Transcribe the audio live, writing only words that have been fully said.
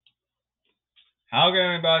Hello again,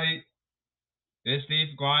 everybody. This is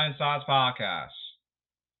Steve Grind Sauce Podcast.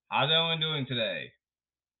 How's everyone doing today?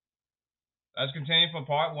 Let's continue from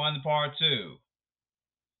part 1 to part 2.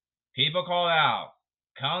 People call out.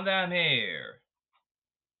 Come down here.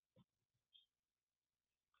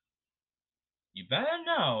 You better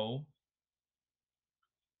know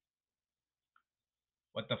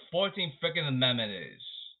what the 14th freaking amendment is.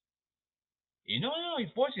 You know the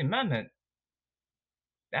 14th amendment?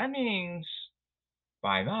 That means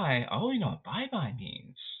bye-bye. Oh, you know what bye-bye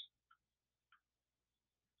means.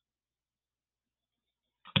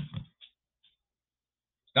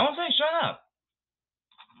 Don't say shut up.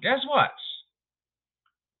 Guess what?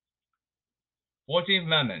 14th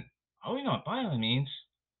amendment. Oh, you know what bye-bye means.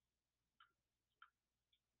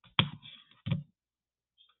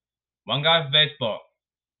 One guy from Facebook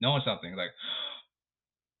knowing something like,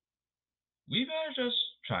 we better just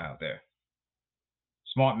try out there.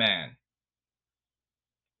 Smart man.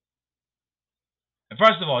 And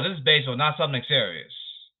first of all, this is baseball, not something serious.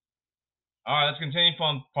 Alright, let's continue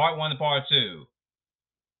from part 1 to part 2.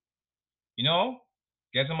 You know,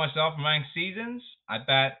 guessing myself from ranked seasons, I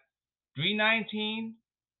bat 319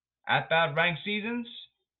 at bat ranked seasons.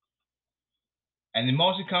 And they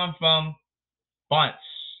mostly come from bunts.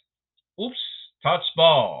 Oops, touch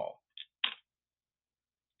ball.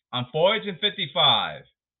 I'm 455.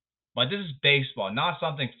 But this is baseball, not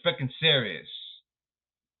something freaking serious.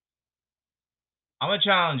 I'm gonna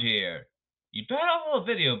challenge here. You better upload a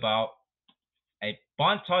video about a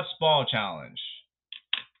bunt touch ball challenge.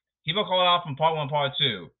 People called out from part 1, part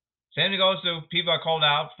 2. Same goes to people I called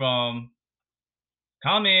out from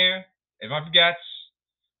Come Here, if I forget,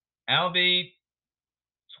 MLB,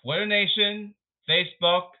 Twitter Nation,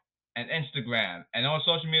 Facebook, and Instagram, and all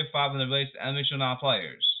social media files that relates to MLB Show Now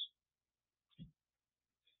players.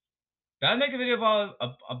 Gotta make a video about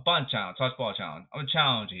a bunt challenge, touch ball challenge. I'm a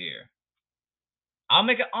challenger here. I'll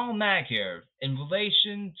make it automatic here in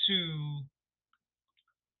relation to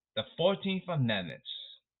the 14th Amendment.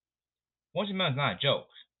 14th Amendment is not a joke.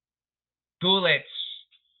 Google it.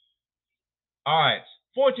 Alright,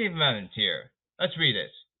 14th Amendment here. Let's read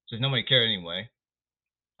it, since nobody cared anyway.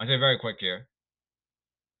 I'll say very quick here.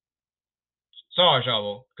 Sorry,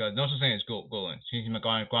 Shovel, because no such thing as Googling. She's my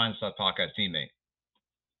Grind Stuff podcast teammate.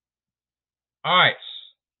 Alright.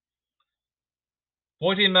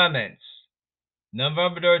 14th Amendment.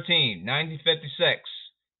 November 13, 1956.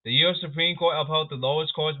 The U.S. Supreme Court upheld the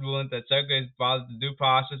lowest court's ruling that segregation violates the due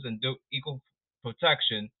process and equal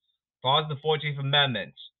protection clause of the 14th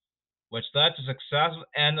Amendment, which led to the successful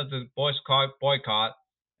end of the Boy Scout boycott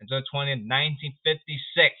until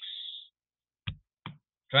 1956.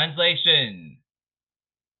 Translation.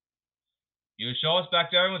 You show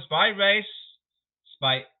respect to everyone despite race,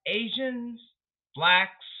 despite Asians,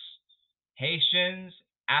 blacks, Haitians,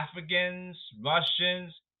 Africans,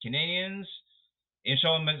 Russians, Canadians. You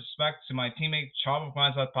show respect to my teammate Charles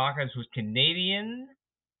from Grind Podcast, who's Canadian.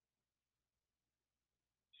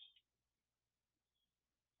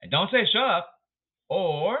 And don't say shut up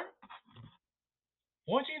or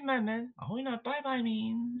 14th Amendment. Oh, you know what bye-bye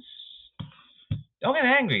means. Don't get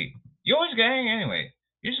angry. You always get angry anyway.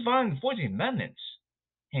 You're just violating the 14th Amendment.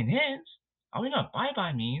 And hence, oh, you know what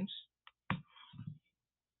bye-bye means.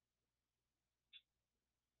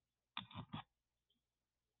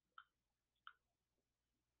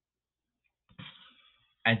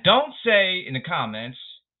 And don't say in the comments,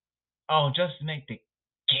 oh, just to make the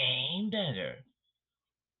game better.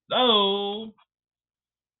 Hello?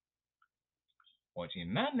 14th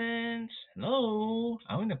Amendment. Hello?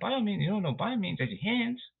 I don't know bio means. You don't know bio means. That's your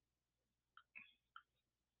hands.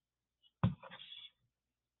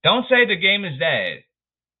 Don't say the game is dead.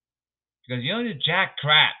 Because you don't do jack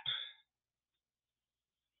crap.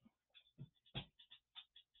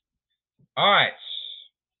 Alright.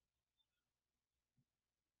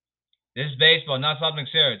 This is baseball, not something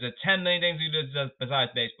serious. There's 10 million things you do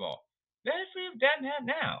besides baseball. Let free of that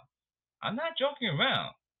now. I'm not joking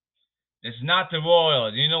around. This is not the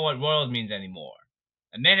Royals. You know what Royals means anymore.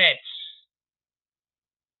 A minute.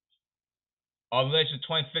 Or relation to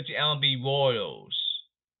 2050 MLB Royals.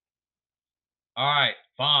 Alright,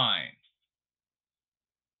 fine.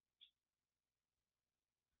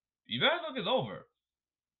 You better look it over.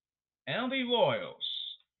 MLB Royals.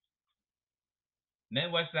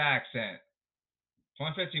 Midwest accent.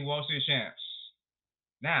 2015 World Series champs.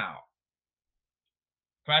 Now.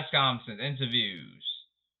 Press conferences, interviews.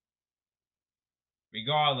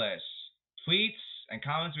 Regardless. Tweets and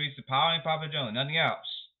comments reach the power and popular journal, nothing else.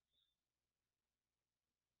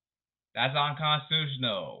 That's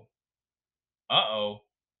unconstitutional. Uh-oh.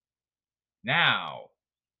 Now.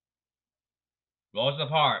 Rosa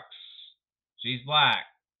Parks. She's black.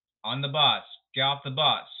 On the bus. Get off the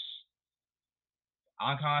bus.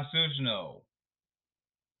 Unconstitutional.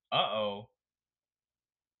 Uh-oh.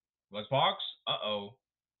 Rosa Parks? Uh-oh.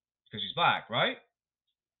 Because she's black, right?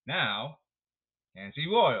 Now, Nancy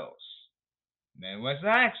Royals. Midwest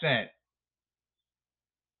accent.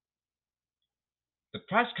 The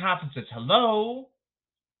press conference says, hello.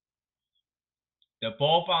 They're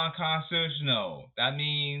both unconstitutional. That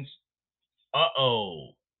means,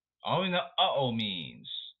 uh-oh. I don't know what uh-oh means.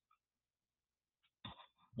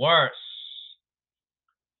 Worse.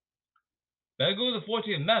 Better go to the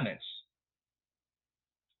 14th Amendment.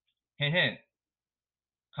 Hint, hint.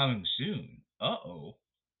 Coming soon. Uh-oh.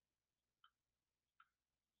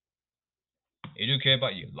 They do care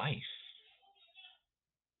about your life.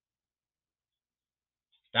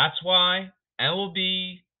 That's why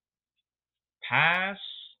MLB passed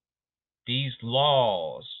these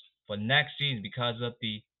laws for next season because of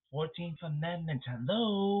the 14th Amendment.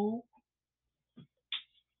 Hello?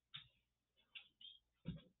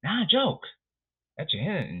 Not a joke. That's your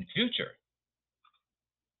hint in the future.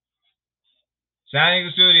 San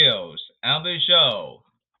Diego Studios, MLB Show.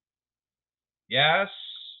 Yes,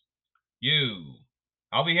 you.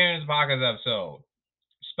 I'll be hearing this podcast episode.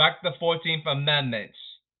 Respect the 14th Amendment.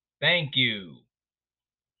 Thank you.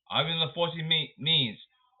 I don't even know what 14 means.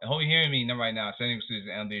 I hope you're hearing me right now. San Diego Studios,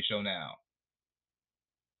 MLB Show now.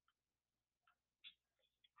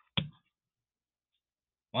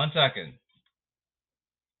 One second.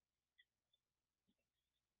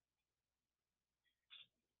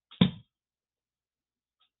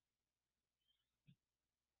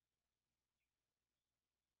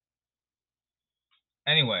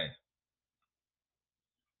 Anyway.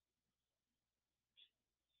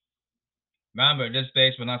 Remember, this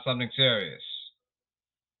base was not something serious.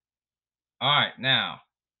 Alright, now.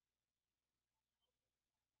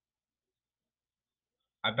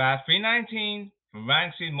 I bat 319 from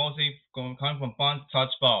rank seed, mostly coming from bunt, touch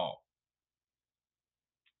ball.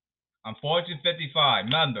 I'm 1455.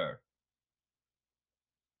 Remember,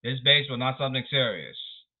 this base was not something serious.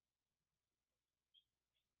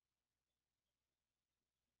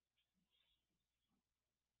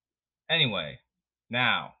 Anyway,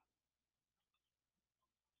 now.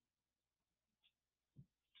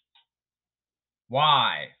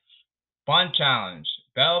 Why? Bunt challenge.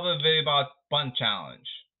 Better video about bunt challenge.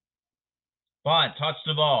 Bunt, touch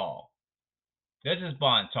the ball. This is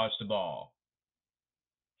bunt, touch the ball.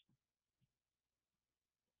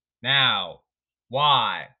 Now,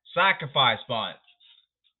 why? Sacrifice bunt.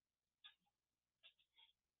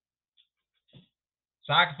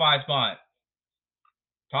 Sacrifice bunt.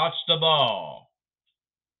 Touch the ball.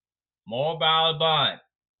 Mobile bunt.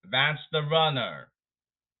 Advance the runner.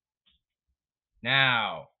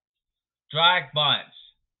 Now, drag bunt.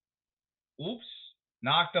 Oops.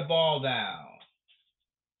 Knock the ball down.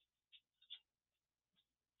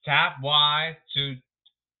 Tap Y to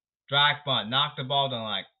drag bunt. Knock the ball down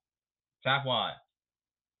like tap Y.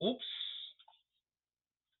 Oops.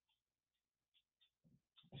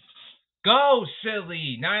 Go,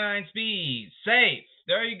 silly. 99 speed. Safe.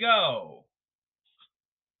 There you go.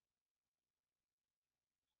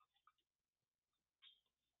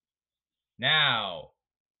 Now,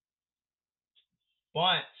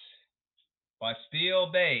 bunt. But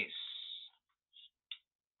steal base.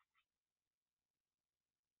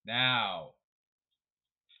 Now,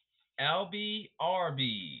 LBRB.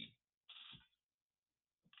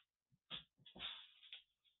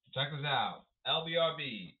 Check this out.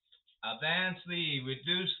 LBRB. Advance lead.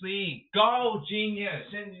 Reduce lead. Go,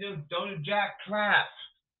 genius. Don't do jack crap.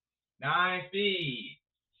 9 speed.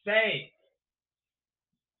 Safe.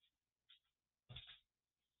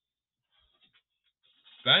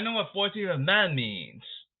 But I know what 14 of man means.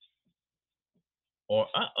 Or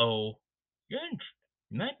uh-oh. You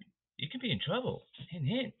could be in trouble. Hint,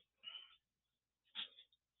 hint.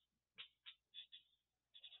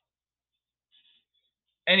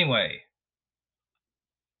 Anyway.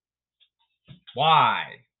 Y.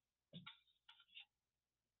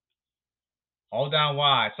 Hold down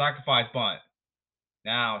Y. Sacrifice bunt.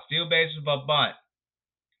 Now, steal bases but bunt.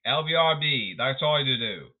 LBRB. That's all you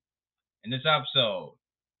do. In this episode.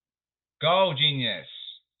 Go, genius.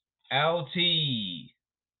 LT.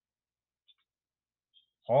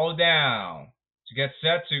 Hold down to get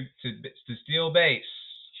set to steal base.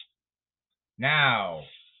 Now,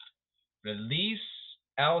 release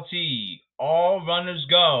LT. All runners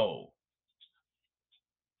go.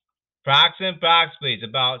 Practice, please,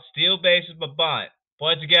 about steal bases but bunt.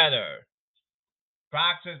 Put it together.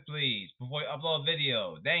 Practice, please, before you upload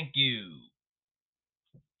video. Thank you.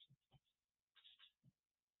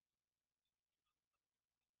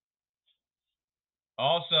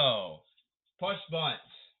 Also, push bunts.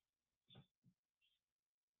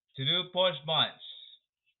 To do push bunts,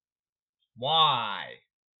 Y.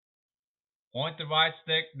 Point the right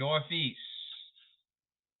stick northeast.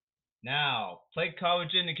 Now, plate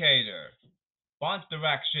coverage indicator. Bunt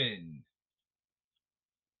direction.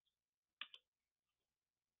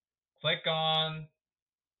 Click on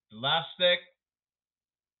the left stick.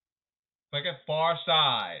 Click at far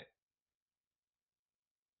side.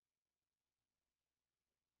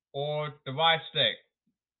 Or the right stick.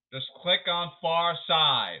 Just click on far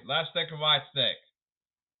side. Left stick or right stick.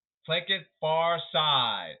 Click it far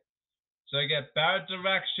side. So you get better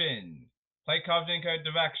direction. Plate coverage indicator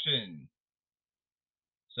direction.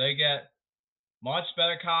 So you get much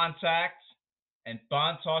better contact and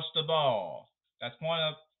bunt touch the ball. That's point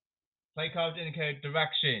of plate coverage indicator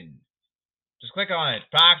direction. Just click on it.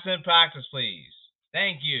 Practice and practice, please.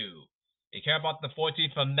 Thank you. You care about the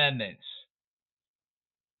 14th Amendment.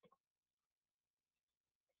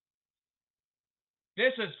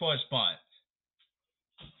 This is push bunt.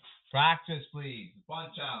 Practice, please.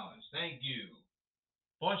 Bunt challenge. Thank you.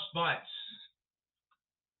 Push bunts.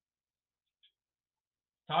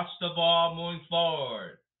 Touch the ball moving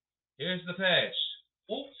forward. Here's the pitch.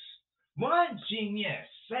 Oops. One genius.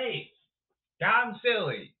 Safe. Got him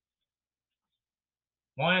silly.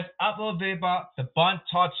 Want to up a little bit about the bunt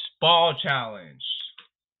touch ball challenge.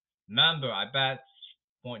 Remember, I bet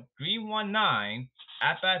 .319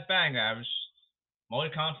 at bat batting average.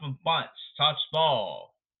 Most comes from bunts, touch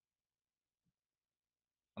ball.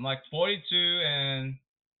 I'm like 42 and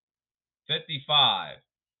 55.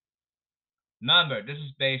 Remember, this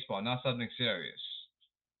is baseball, not something serious.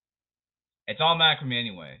 It's automatic for me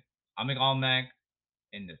anyway. I'll make automatic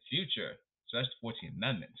in the future, so that's the 14th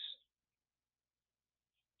Amendments.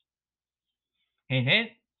 Hint,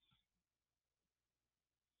 hint.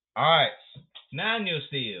 Alright, manual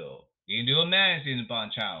steal. You can do a manual steal in the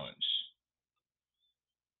bunt challenge.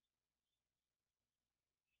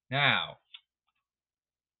 Now,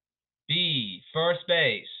 B, first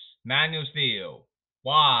base, manual steal.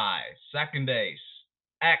 Y, second base.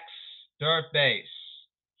 X, third base.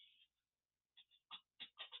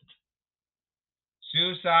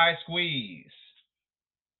 Suicide squeeze.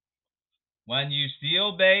 When you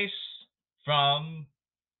steal base from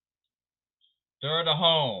third to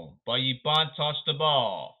home, but you bunt touch the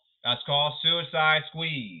ball, that's called suicide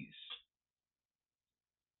squeeze.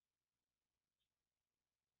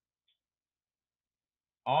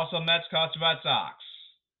 Also, Mets, Cubs, Red Sox.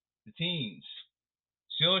 The teams.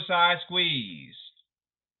 Suicide squeeze.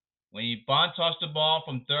 When you bunt touch the ball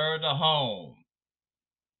from third to home.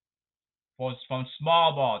 From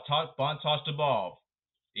small ball, bunt touch the ball.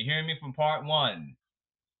 You hear me from part 1.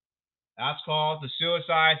 That's called the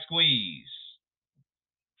suicide squeeze.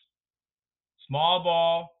 Small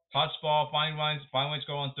ball, touch ball, finding runs, finding ways to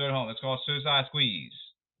go on third home. That's called suicide squeeze.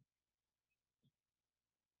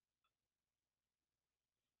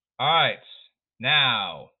 Alright,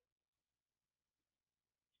 now.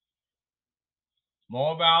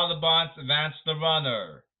 More about the bunts, advance the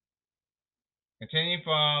runner. Continuing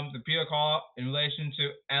from the Peter call in relation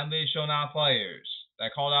to MLB Showdown players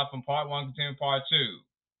that called out from part 1, continuing part 2.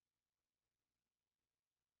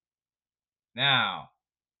 Now,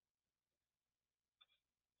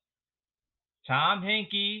 Tom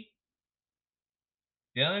Hinkie,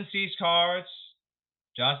 Dylan Cease cards,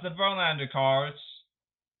 Justin Verlander cards,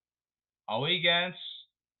 all weekends.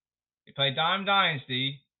 They play Diamond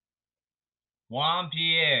Dynasty. Juan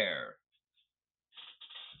Pierre.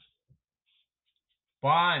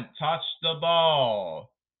 Bunt, touch the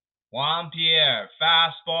ball. Juan Pierre,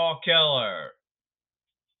 fastball killer.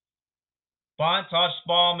 Bunt, touch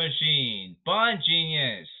ball machine. Bunt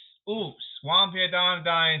genius. Oops, Juan Pierre, Diamond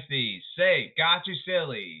Dynasty. Safe, got you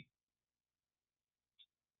silly.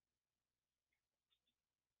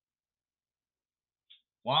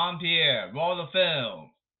 Juan Pierre, roll the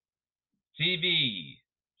film. TV.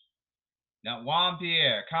 Now Juan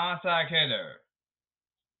Pierre, contact hitter.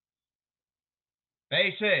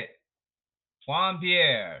 Base hit. Juan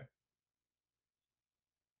Pierre.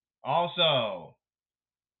 Also,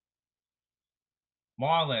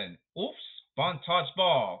 Marlin. Oops, bunt touch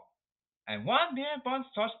ball. And Juan Pierre bunts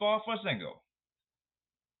touch ball for a single.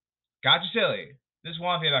 Got you silly. This is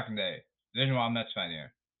Juan Pierre back in the day. Division Round Mets fan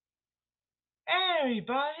here.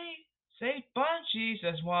 Everybody say bunchies.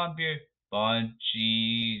 That's Juan Pierre.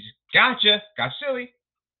 Bunchies. Gotcha. Got silly.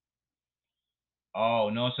 Oh,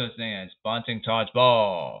 no such thing as bunting touch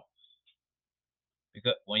ball.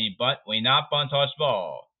 Because when you not bunt touch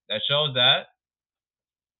ball, that shows that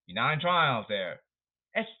you're not in triumph there.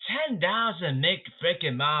 It's 10,000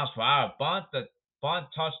 freaking miles per hour. Bunt the bunt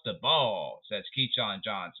touch the ball, says Keyshawn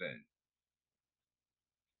Johnson.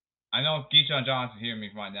 I know Keyshawn Johnson hearing me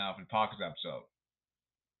right now for the Pockets episode.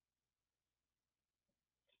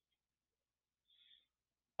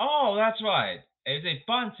 Oh, that's right. Is a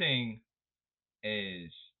bunting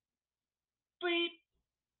is bleep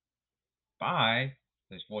by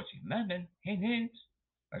the 14th Amendment. Hint, hint.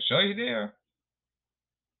 I'll show you there.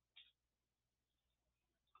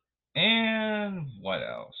 And what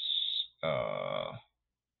else?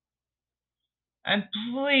 And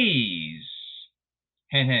please,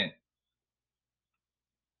 hint, hint.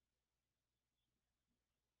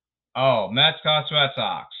 Oh, Mets cost Red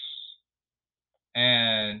Sox.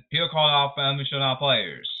 And people called off family show not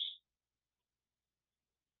players.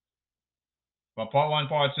 But part 1,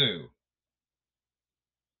 part 2.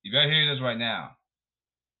 You better hear this right now.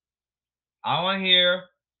 I want to hear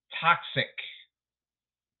toxic.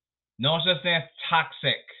 No such thing as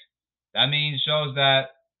toxic. That means shows that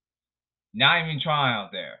not even trying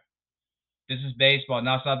out there. This is baseball,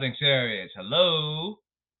 not something serious. Hello?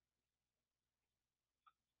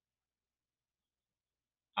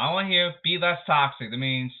 I want to hear be less toxic. That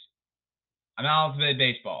means I'm not allowed to play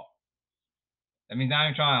baseball. That means not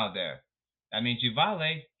even trying out there. That means you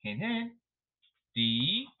violate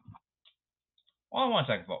the hold on one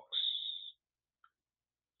second, folks.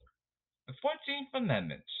 The 14th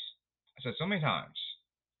Amendment. I said so many times.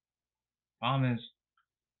 Problem is,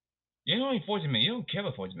 you know 14th Amendment. You don't care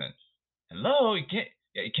about 14th Amendment. Hello, you can't.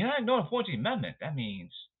 Yeah, you cannot ignore the 14th Amendment. That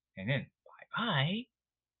means, and then bye bye.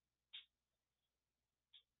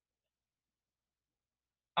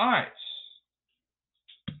 All right.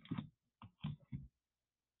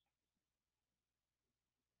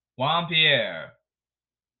 Juan Pierre.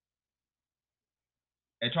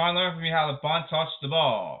 They're trying to learn from you how to bunt, touch the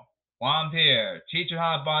ball. Juan Pierre, teach you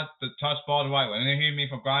how to bunt, to touch ball the right way. And they hear me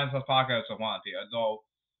from Grinding Stuff Podcast of Juan Pierre. So,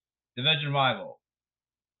 division rival.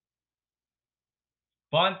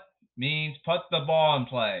 Bunt means put the ball in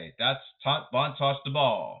play. That's bunt, touch the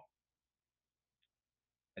ball.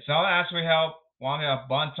 If someone asks for help, Juan Pierre,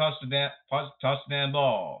 bunt, touch the damn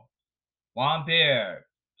ball. Juan Pierre,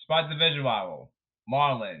 spot division rival.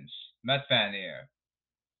 Marlins, Met fan here.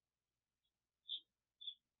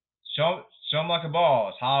 Show them like a ball.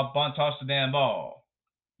 It's how a bunt touch the damn ball.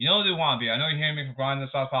 You know what they want to be. I know you're hearing me from Grinding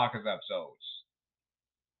the South Podcast episodes.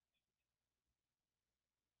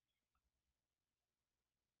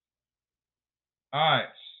 Alright.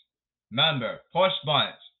 Remember, push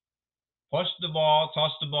bunt. Push the ball,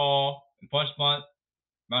 touch the ball, and push bunt.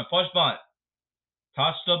 Remember, push bunt.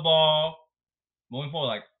 Touch the ball. Moving forward,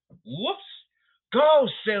 like, whoops. Go,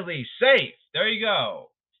 silly, safe. There you go.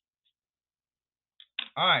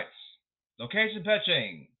 Alright. Location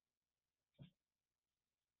pitching.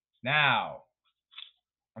 Now,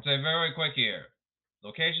 I'll say very quick here.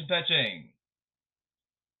 Location pitching.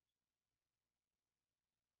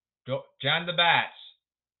 Jam the bats.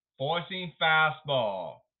 Forcing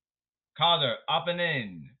fastball. Cutter up and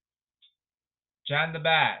in. Jam the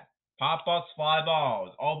bat. Pop ups, fly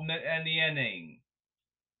balls. Open it in the inning.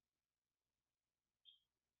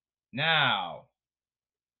 Now,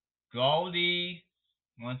 Goldie.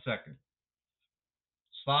 1 second.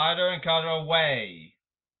 Slider and cutter away.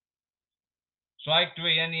 Strike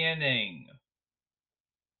 3 in the inning.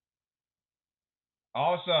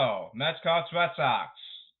 Also, Mets Cubs Red Sox.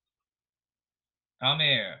 Come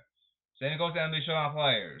here. Same goes to NBA showdown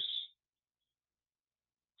players.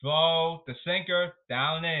 Throw the sinker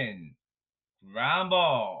down in. Ground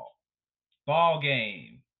ball. Ball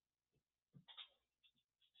game.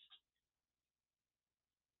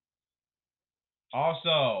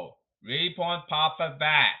 Also, three-point pop at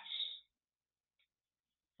bats.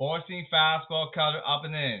 Forcing fastball cutter up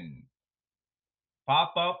and in.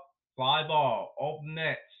 Pop up, fly ball, open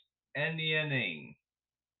net, end the inning.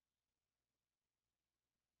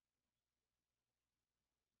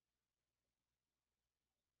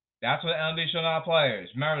 That's what MLB showdown players.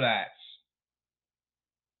 Remember that.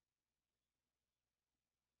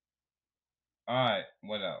 Alright,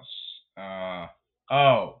 what else?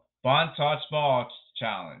 Bunt touch ball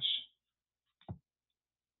challenge.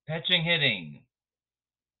 Pitching hitting.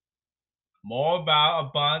 More about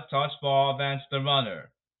a bunt touch ball against the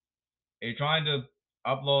runner. If you're trying to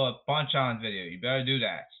upload a bunt challenge video, you better do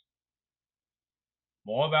that.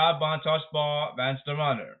 More about a bunt touch ball against the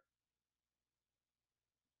runner.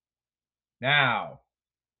 Now,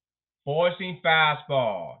 forcing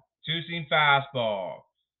fastball, two-seam fastball,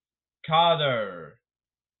 cutter,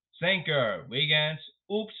 sinker, weekends,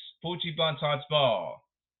 oops, Poochie bunt touch ball.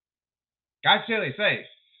 Got silly, safe.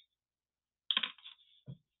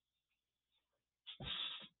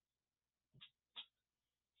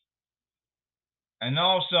 And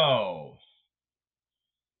also,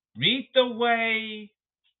 read the way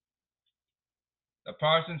the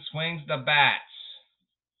person swings the bats.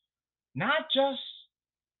 Not just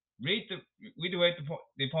read the way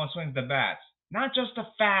the opponent swings the bats. Not just the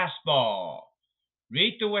fastball.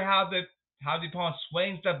 Read the way how the opponent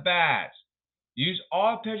swings the bats. Use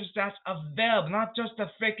all pitches that's available, not just the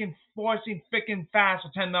freaking forcing freaking fast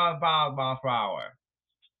for 10 miles per hour.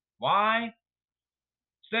 Why?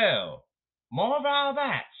 Still, more about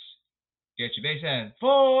that. Get your base in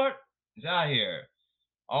forward. It's out here.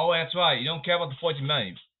 Oh, that's right. You don't care about the 14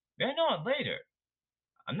 million. Better know it later.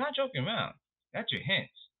 I'm not joking around. That's your hint.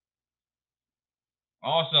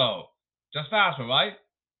 Also, just faster, right?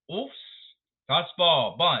 Oops. Touch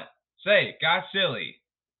ball. Bunt. Say, got silly.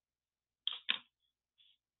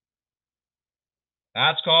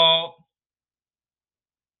 That's called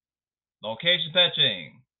location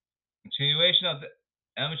pitching. Continuation of the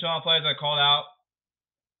amateur players I called out.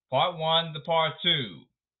 Part 1 to Part 2.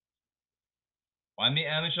 When I mean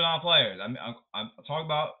amateur players, I'm talking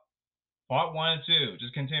about Part 1 and 2.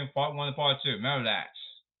 Just continue Part 1 and Part 2. Remember that.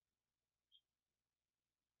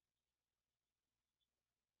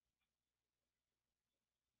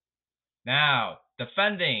 Now,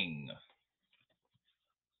 defending.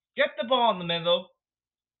 Get the ball in the middle.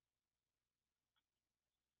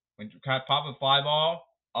 When you pop a fly ball,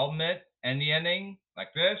 ultimate, end the inning,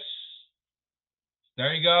 like this.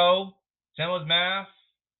 There you go. Simple as math.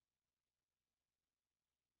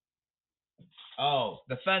 Oh,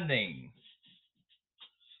 defending.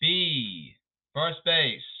 B, first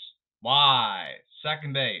base. Y,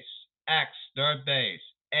 second base. X, third base.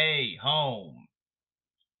 A, home.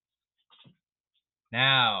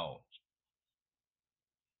 Now,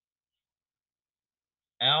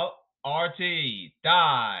 L, RT,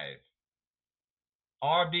 dive.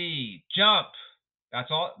 RB, jump. That's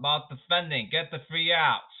all about defending. Get the free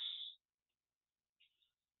outs.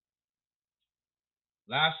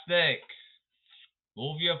 Last stick.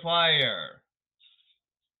 Move your player.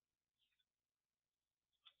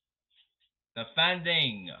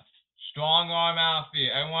 Defending. Strong arm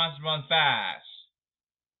outfield. Everyone wants to run fast.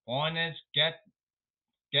 Point is get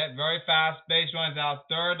very fast base runs out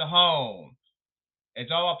third to home. It's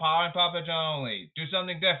all about power and puppet only. Do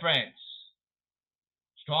something different.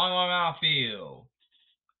 Strong arm outfield.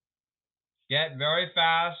 Get very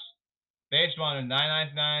fast base runner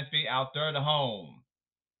 999 speed out third to home.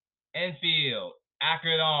 Infield.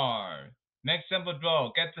 Accurate arm. Make simple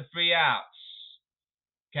throw. Get the free outs.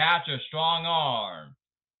 Catcher. Strong arm.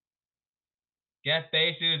 Get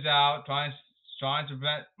bases out. Trying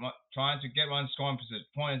to get runs scoring position.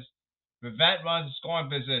 Point is prevent runs scoring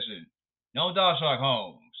position. No dog strike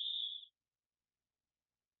homes.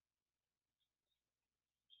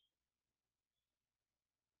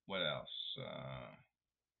 What else?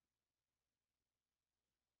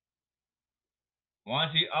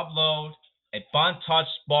 Want to upload a bunt touch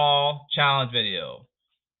ball challenge video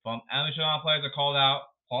from amateur players that called out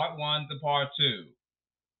Part 1 to Part 2.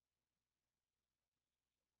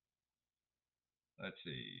 Let's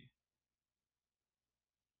see.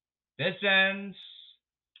 This ends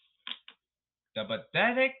the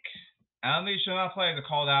pathetic amateur players that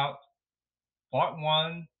called out Part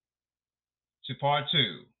 1 to Part 2.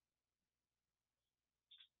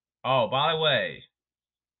 Oh, by the way,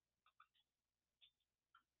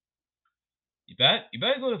 you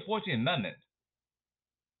better go to the 14th Amendment.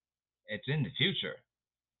 It's in the future.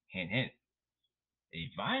 Hint, hint. If you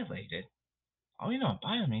violate it, all you know about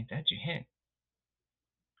violate, that's your hint.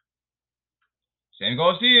 Same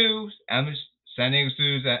goes to you. Sending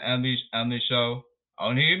students at Emily show.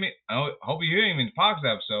 I hope you're hearing me in the podcast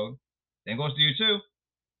episode. Same goes to you too.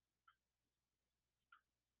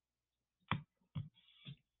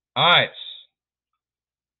 All right.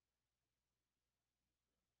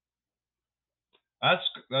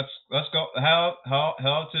 Let's go.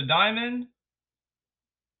 Hell to Diamond.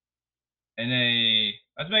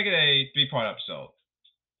 Let's make it a 3-part episode.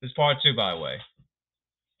 This is part 2, by the way.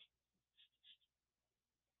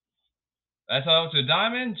 Let's go to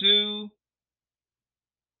Diamond to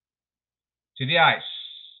the ice.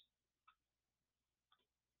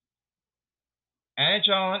 NHL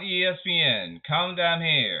on ESPN. Come down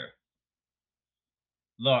here.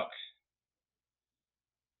 Look.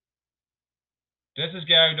 This is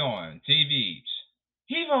Gary Dorn, TV.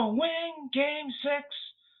 He will win Game 6.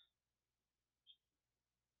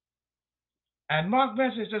 And Mark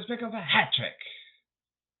Messier just pick up a hat trick,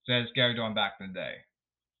 says Gary Dorn back in the day.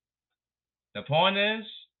 The point is,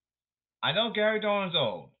 I know Gary Dorn's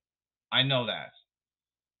old. I know that.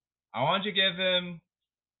 I want you to give him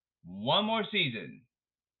one more season.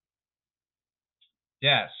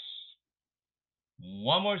 Yes.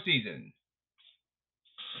 One more season.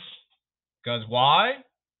 Because why?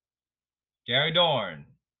 Gary Dorn.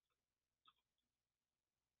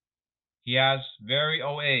 He has very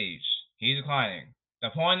old age. He's declining. The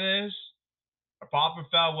point is, a proper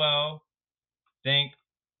farewell. Think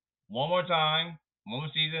one more time, one more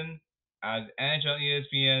season as NHL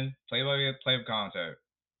ESPN play-by-play concert.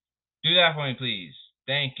 Do that for me, please.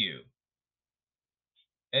 Thank you.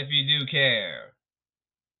 If you do care.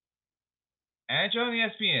 NHL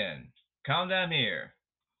ESPN, come down here.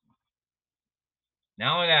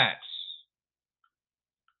 Not only that,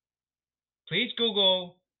 please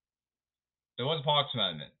Google the Rosa Parks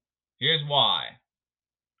Amendment. Here's why.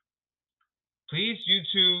 Please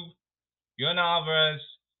YouTube Yordan Alvarez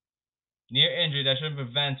near injury that should have been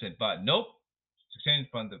prevented, but nope. Succeeding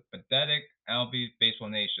from the pathetic MLB Baseball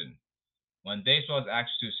Nation. When baseball is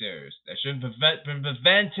actually too serious. That should have been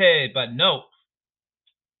prevented, but nope.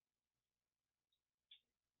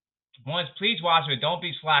 Once, please watch it. Don't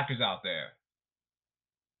be slackers out there.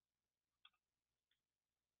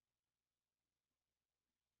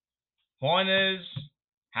 Point is,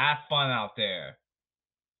 have fun out there.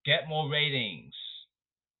 Get more ratings.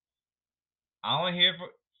 I want to hear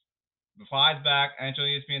besides back and show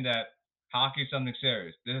ESPN that hockey is something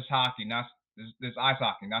serious. This is hockey, not this is ice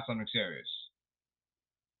hockey, not something serious.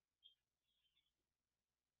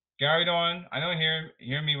 Gary Dorn, I know you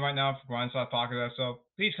hear me right now for Grindside Podcast, so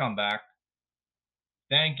please come back.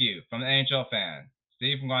 Thank you from the NHL fan,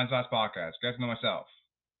 Steve from Grindside Podcast. Get to know myself.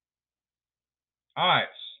 All right.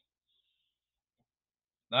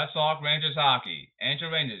 Let's talk Rangers hockey.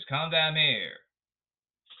 NHL Rangers, come down here.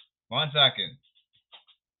 1 second.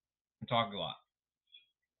 I'm talking a lot.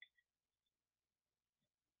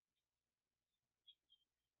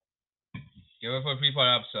 Get ready for a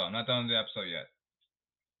 3-part episode. I'm not done with the episode yet.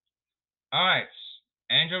 Alright.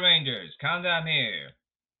 Angel Rangers, come down here.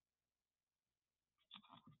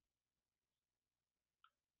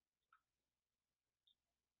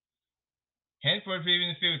 Hint for a preview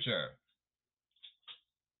in the future.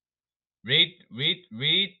 Read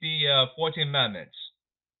the 14th Amendment.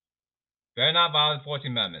 Better not violate the 14th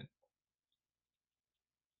Amendment.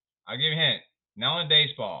 I'll give you a hint. Not only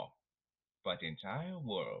baseball, but the entire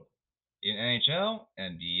world. In NHL,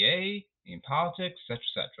 NBA, in politics, etc.,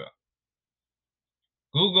 etc.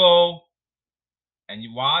 Google and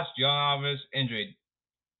you watch Yordan Alvarez injury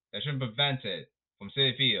that should have prevented from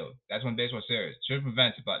Citi Field. That's when baseball serious. Should have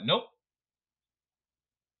prevented, but nope.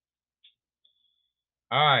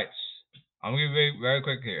 Alright. I'm going to be very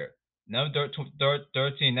quick here. Number 13,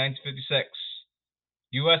 1956.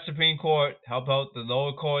 U.S. Supreme Court held out the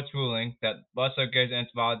lower court's ruling that bus gets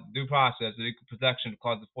into due process of equal protection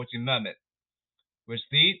called the 14th Amendment, which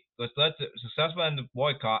led to a successful end of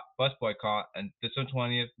bus boycott on December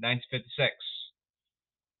 20th, 1956.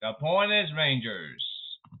 The point is, Rangers,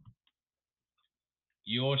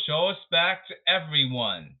 you will show respect to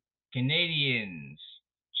everyone. Canadians,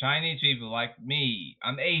 Chinese people like me.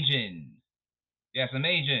 I'm Asian. Yes, I'm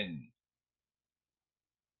Asian.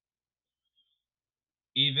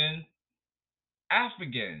 Even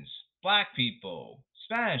Africans, Black people,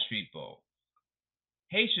 Spanish people,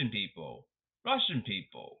 Haitian people, Russian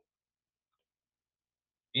people,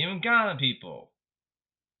 even Ghana people.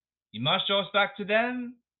 You must show respect to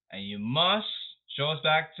them, and you must show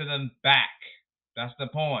respect to them back. That's the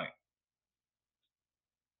point.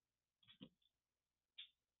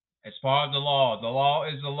 It's part of the law. The law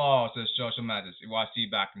is the law, says Social Matters. You watch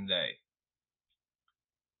TV back in the day.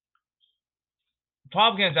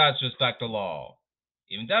 Republicans have to respect the law.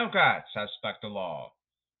 Even Democrats have to respect the law.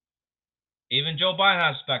 Even Joe Biden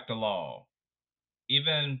has to respect the law.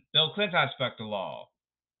 Even Bill Clinton has to respect the law.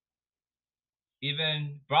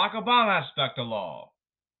 Even Barack Obama has to respect the law.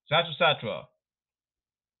 Etc., etc.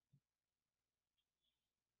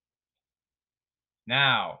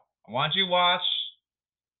 Now, I want you to watch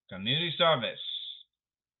community service.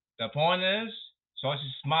 The point is, so she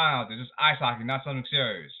smiled. This is ice hockey, not something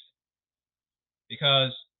serious.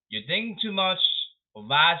 Because you're thinking too much of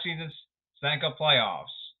last season's Stanley Cup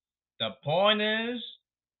playoffs. The point is,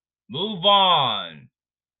 move on.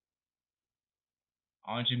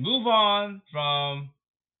 I want you to move on from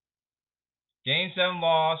Game 7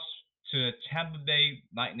 loss to the Tampa Bay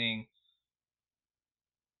Lightning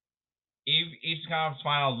Eastern Conference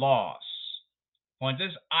Final loss. Point,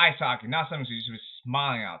 this is ice hockey, not something so you should be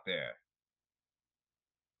smiling out there.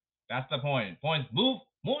 That's the point. Points, move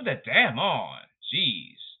the damn on.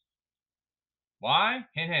 Jeez. Why?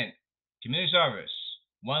 Hint, hint. Community service.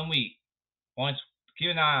 1 week. Points,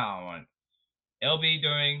 keep an eye on one. It'll be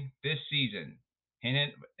during this season. Hint,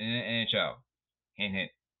 hint, in the NHL. Hint,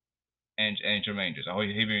 hint. Angel Rangers. I hope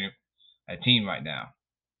you're hearing a team right now.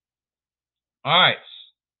 All right.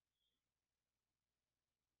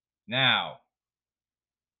 Now,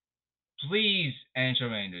 please, Angel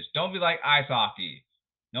Rangers, don't be like ice hockey.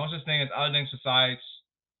 No such thing as other things besides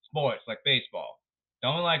sports like baseball.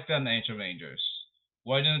 Don't be like them, Angel Rangers.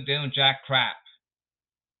 We're doing jack crap.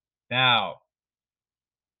 Now,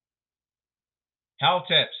 health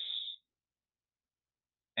tips,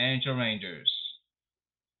 Angel Rangers.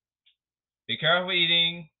 Be careful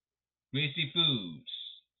eating greasy foods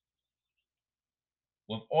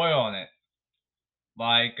with oil on it,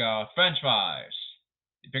 like French fries.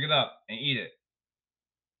 You pick it up and eat it.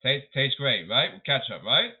 Tastes great, right? With ketchup,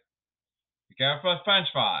 right? Be careful of French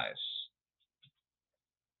fries.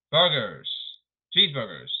 Burgers,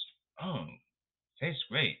 cheeseburgers. Oh, tastes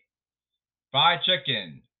great. Fried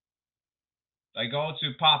chicken. Like going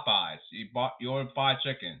to Popeyes, you order fried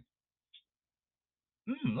chicken.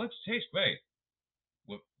 Looks tastes great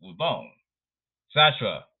with bone,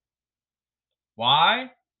 etc.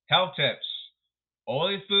 Why? Health tips.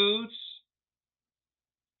 Oily foods.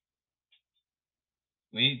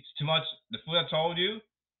 We eat too much. The food I told you,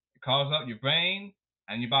 it clogs up your brain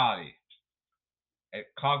and your body. It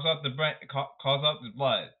clogs up the brain. It clogs up the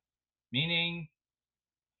blood, meaning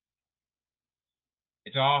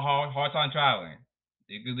it's a hard time traveling.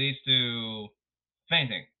 It leads to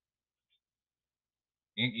fainting.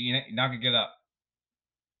 You're not gonna get up.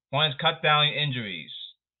 Point is cut down your injuries.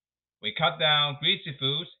 We cut down greasy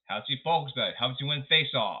foods, helps you focus better, helps you win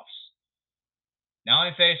face-offs. Not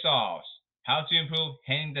only face-offs, helps you improve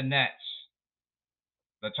hitting the nets.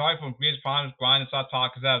 The target from Grease Prime's Grind and Stop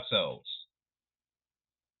Podcast episodes.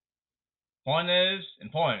 Point is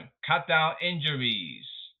important. Cut down injuries.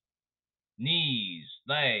 Knees,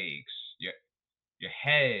 legs, your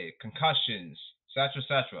head, concussions, etc.,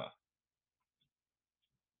 etc.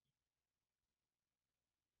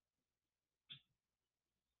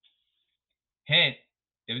 Hint,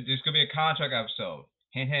 this could be a contract episode.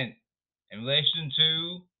 Hint, hint. In relation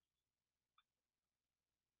to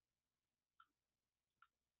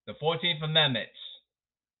the 14th Amendment.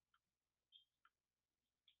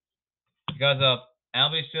 Because of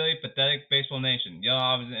MLB silly, pathetic baseball nation. Yellow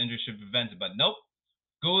obvious injury should be prevented, but nope.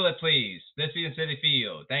 Google it, please. This season City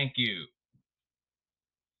Field. Thank you.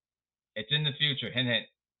 It's in the future. Hint, hint.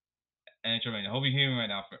 And I hope you're hearing right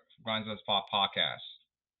now for Grinders podcast.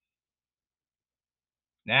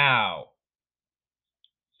 Now,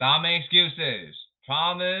 stop making excuses.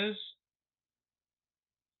 Problem is,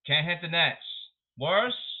 can't hit the nets.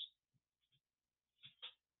 Worse,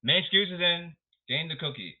 make excuses and gain the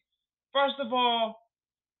cookie. First of all,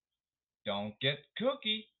 don't get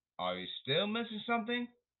cookie. Are you still missing something?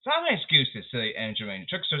 Stop making excuses, silly and Jermaine.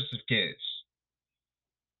 Tricksters of kids.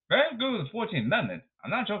 Very good with the 14th Amendment.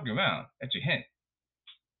 I'm not joking around. That's your hint.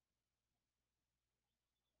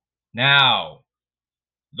 Now,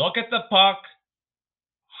 look at the puck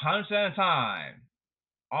 100% of the time.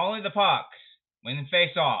 Only the puck. Winning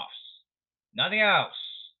face-offs. Nothing else.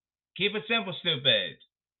 Keep it simple, stupid.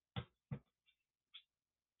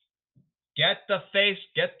 Get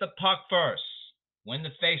the puck first. Win the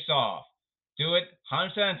face-off. Do it 100%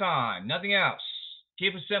 of the time. Nothing else.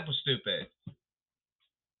 Keep it simple, stupid.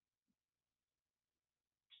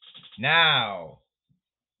 Now,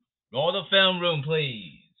 roll the film room,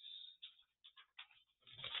 please.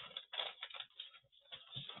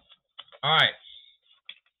 All right.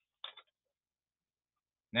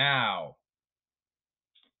 Now,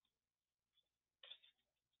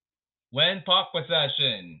 win puck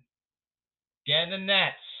possession. Get in the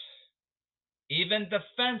nets. Even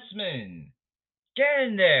defensemen. Get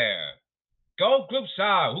in there. Go group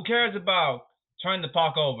side. Who cares about turning the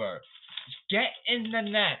puck over? Just get in the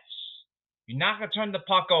nets. You're not going to turn the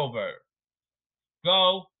puck over.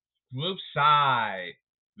 Go group side.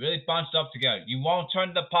 Really bunched up together. You won't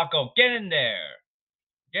turn the puck over. Get in there.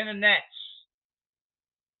 Get in the nets.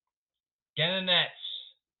 Get in the nets.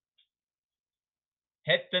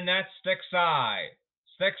 Hit the net, stick side.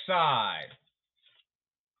 Stick side.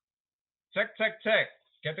 Tick, tick, tick.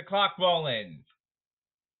 Get the clock rolling.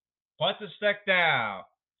 Put the stick down.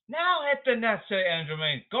 Now hit the net, say Andrew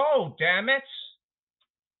Main. Go, damn it.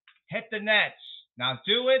 Hit the nets. Now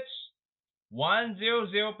do it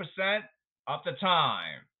 100% of the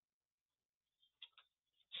time.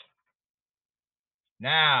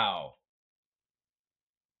 Now,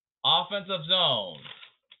 offensive zone.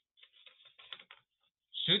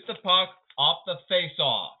 Shoot the puck off the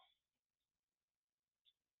face-off.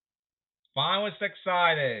 Find what stick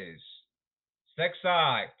side is. Stick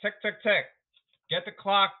side. Tick, tick, tick. Get the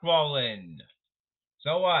clock rolling.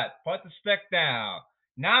 So what? Put the stick down.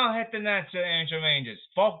 Now hit the net, City Angel Rangers.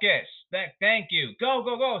 Focus. Thank you. Go,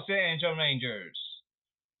 go, go, City Angel Rangers.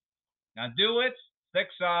 Now do it. Stick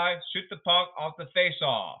side. Shoot the puck off the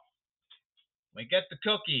face-off. We get the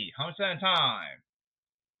cookie. 100% of time.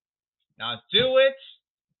 Now do it.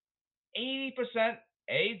 80%,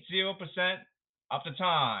 80% of the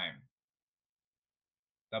time.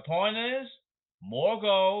 The point is, more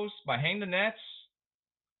goals by hitting the nets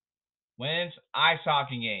wins ice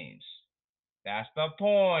hockey games. That's the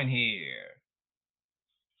point here.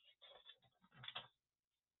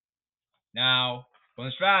 Now, from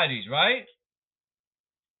the strategies, right?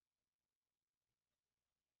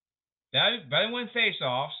 Better win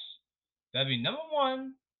face-offs. That'd be number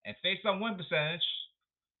one and face-off win percentage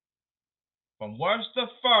from worst to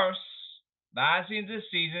first last season this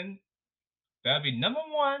season. That'd be number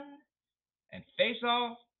one and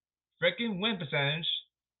face-off freaking win percentage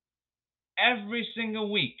every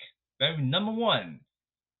single week. That'd be number one.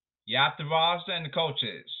 You have the roster and the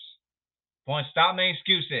coaches. Point, stop making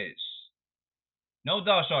excuses. No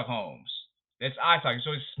Dog Shark Holmes. It's ice hockey,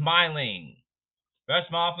 so he's smiling. Better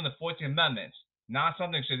smile from the 14th Amendment. Not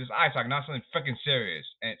something serious. It's ice hockey, not something freaking serious.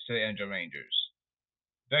 And City Angel Rangers.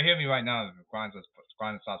 They're hearing me right now on the Grind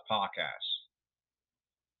Sauce podcast.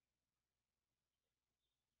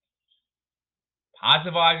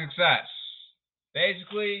 Positive success.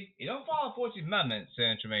 Basically, you don't follow 14th Amendment, City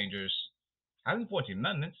Angel Rangers. Having 14th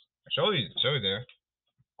Amendments. I'll show you there.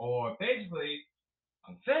 Or basically,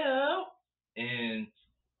 I'm Phil in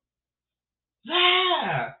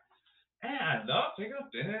there. And I love taking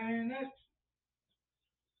up internet.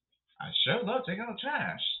 I sure love taking out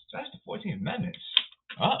trash. That's the 14th Amendment.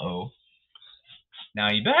 Uh-oh.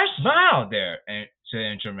 Now you better smile there, to the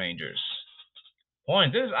Angel Rangers.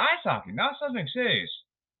 Point, this is ice hockey, not something serious.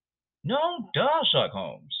 No duh, Sherlock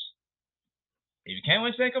Holmes. If you can't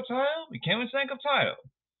win Stanley Cup title, you can't win Stanley Cup title.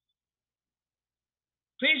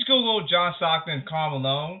 Please Google John Stockton and Karl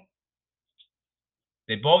Malone.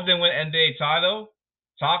 They both didn't win NBA title.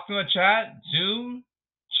 Talk to them in the chat, Zoom,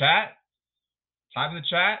 chat, type in the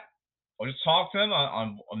chat, or just talk to them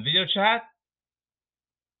on video chat.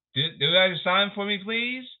 Do guys sign for me,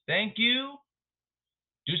 please? Thank you.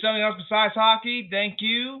 Do something else besides hockey? Thank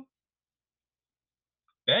you.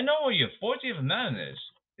 Better know what your 14th Amendment is.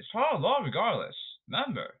 It's part of the law regardless.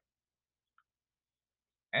 Remember.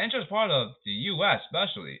 And it's part of the U.S.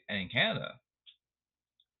 especially, and in Canada.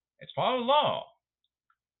 It's part of the law.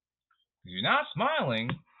 If you're not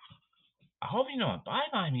smiling, I hope you know what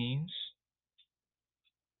bye-bye means.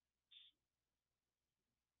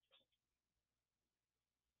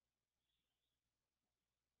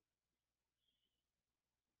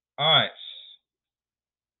 Alright.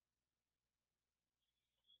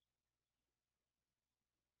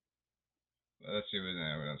 Let's see what's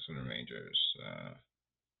else for the Rangers.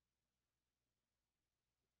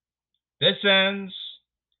 This ends.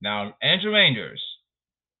 Now, Angel Rangers,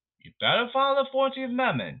 you better follow the 14th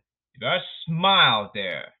Amendment. You better smile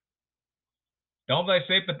there. Don't play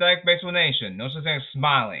safe, pathetic baseball nation. No such thing as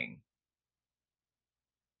smiling.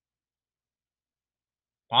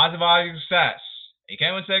 Positive success. You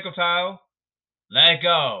can't win Stanley Cup title. Let it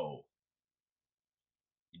go.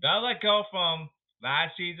 You better let go from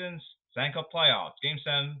last season's Stanley Cup playoffs. Game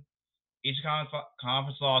 7, Eastern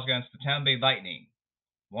Conference loss against the Tampa Bay Lightning.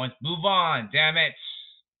 Want to move on, damn it.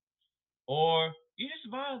 Or you just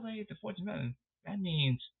violate the 14th Amendment. That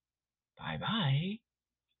means bye-bye.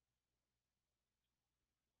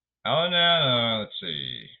 Oh no, let's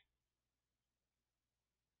see.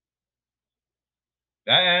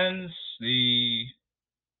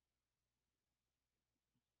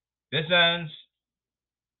 This ends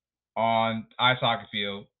on ice hockey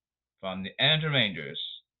field from the Angel Rangers.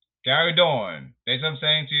 Gary Dorn, based on what I'm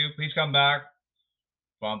saying to you, please come back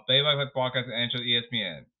from Play by Play Podcast and Angel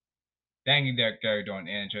ESPN. Thank you, Gary Dorn,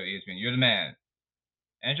 Angel ESPN. You're the man.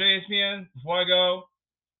 Angel ESPN, before I go,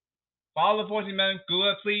 follow the 14 Men.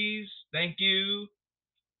 Google it, please. Thank you.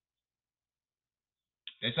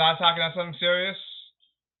 They started talking about something serious.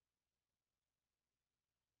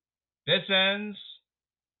 This ends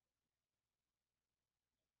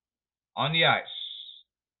on the ice.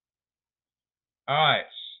 Alright.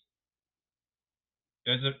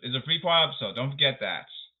 There's a 3-part episode. Don't forget that.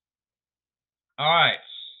 Alright.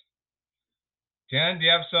 To end the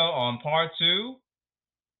episode on part 2.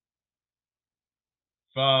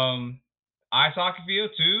 From ice hockey field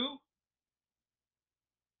to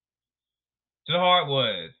the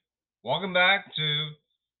hardwood. Welcome back to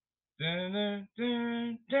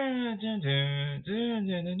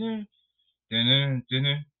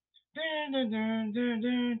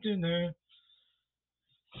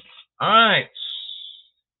All right.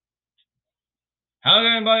 Hello,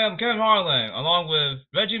 everybody. I'm Kevin Harlan, along with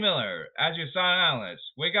Reggie Miller as your silent analyst.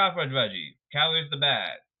 Wake up, Fred Reggie. Cavaliers the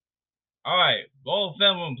bad. All right. Roll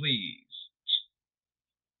film room, please.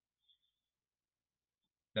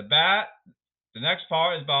 The next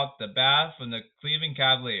part is about the bad from the Cleveland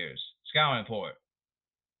Cavaliers. Scouting report.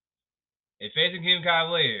 If facing Cleveland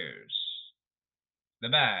Cavaliers, the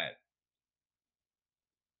bad.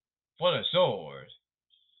 For the sword.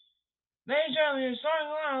 Ladies and gentlemen, starting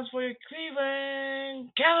lines for your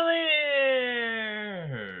Cleveland Cavaliers.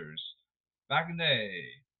 Back in the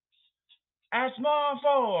day. At small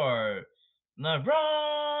forward,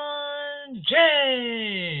 LeBron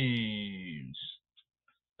James.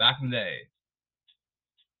 Back in the day.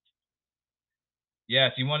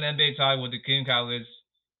 Yes, he won the NBA title with the Cleveland Cavaliers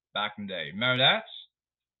back in the day. Remember that?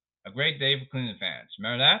 A great day for Cleveland fans.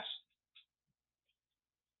 Remember that?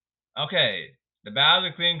 Okay, the Battle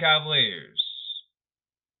of the Cleveland Cavaliers.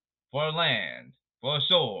 For a land, for a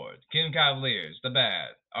sword, Cleveland Cavaliers, the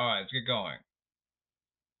bad. Alright, let's get going.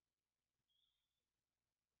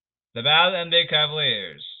 The Battle of the NBA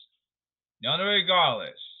Cavaliers. You're under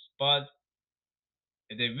regardless, but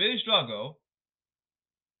if they really struggle,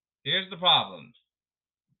 here's the problem.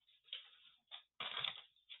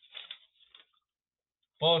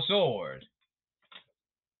 For a sword.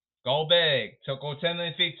 Go big. Go 10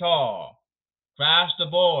 million feet tall. Crash the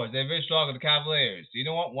boards. They really struggle, the Cavaliers. You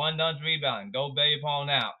don't want one done rebounding. Go big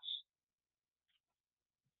upon outs.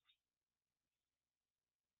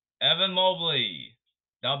 Evan Mobley.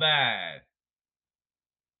 The bad.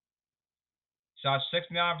 Shot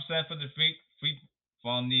 69% for the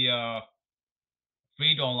from the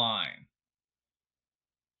free throw line.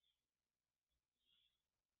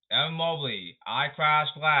 Evan Mobley. I crash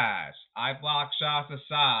glass. I block shots of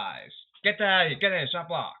size. Get that out of here. Get in. Shot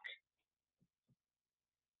block.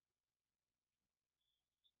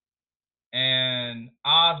 And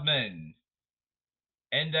Osman.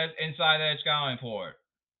 Inside edge scouting port.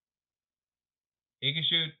 He can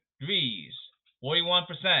shoot threes.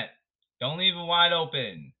 41%. Don't leave him wide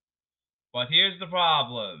open. But here's the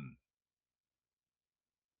problem.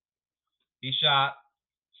 He shot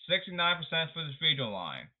 69% for the free throw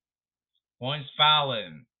line. Points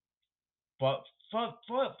fouling. But for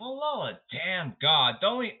Lord damn God,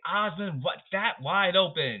 don't leave Osman that wide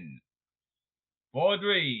open.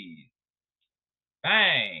 4-3.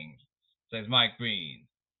 Bang, says Mike Green.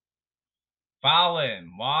 Foul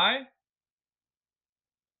him. Why?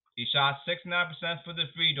 He shot 69% for the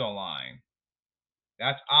free throw line.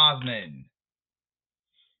 That's Osman.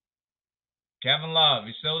 Kevin Love,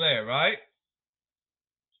 he's still there, right?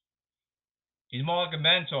 He's more like a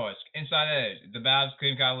mentor, inside edge, the Babs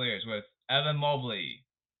Cleveland Cavaliers with Evan Mobley.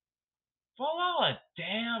 For the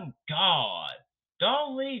damn God,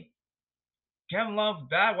 don't leave Kevin Love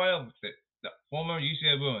that way over the former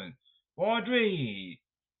UCLA Bruin. 4-3.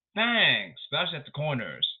 Thanks, especially at the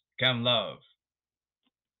corners. Kevin Love.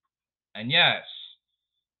 And yes,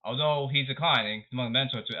 although he's declining, he's among the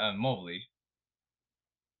mentor to Evan Mobley.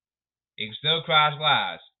 He can still crash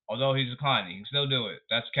glass. Although he's declining, he can still do it.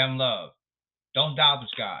 That's Kevin Love. Don't doubt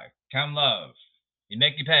this guy. Kevin Love. He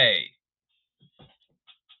make you pay.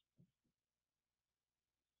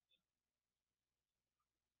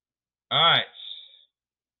 Alright.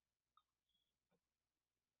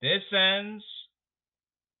 This ends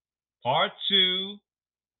part 2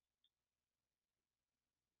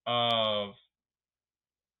 of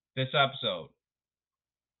this episode.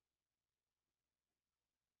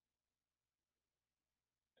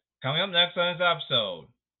 Coming up next on this episode,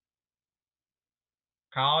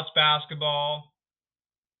 college basketball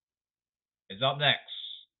is up next.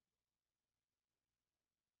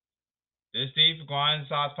 This is Steve for Grind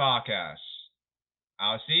Sauce Podcast.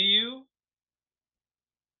 I'll see you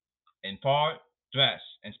in part 3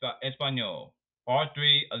 in Espanol, part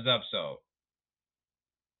 3 of the episode.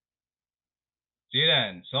 See you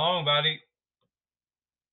then. So long, buddy.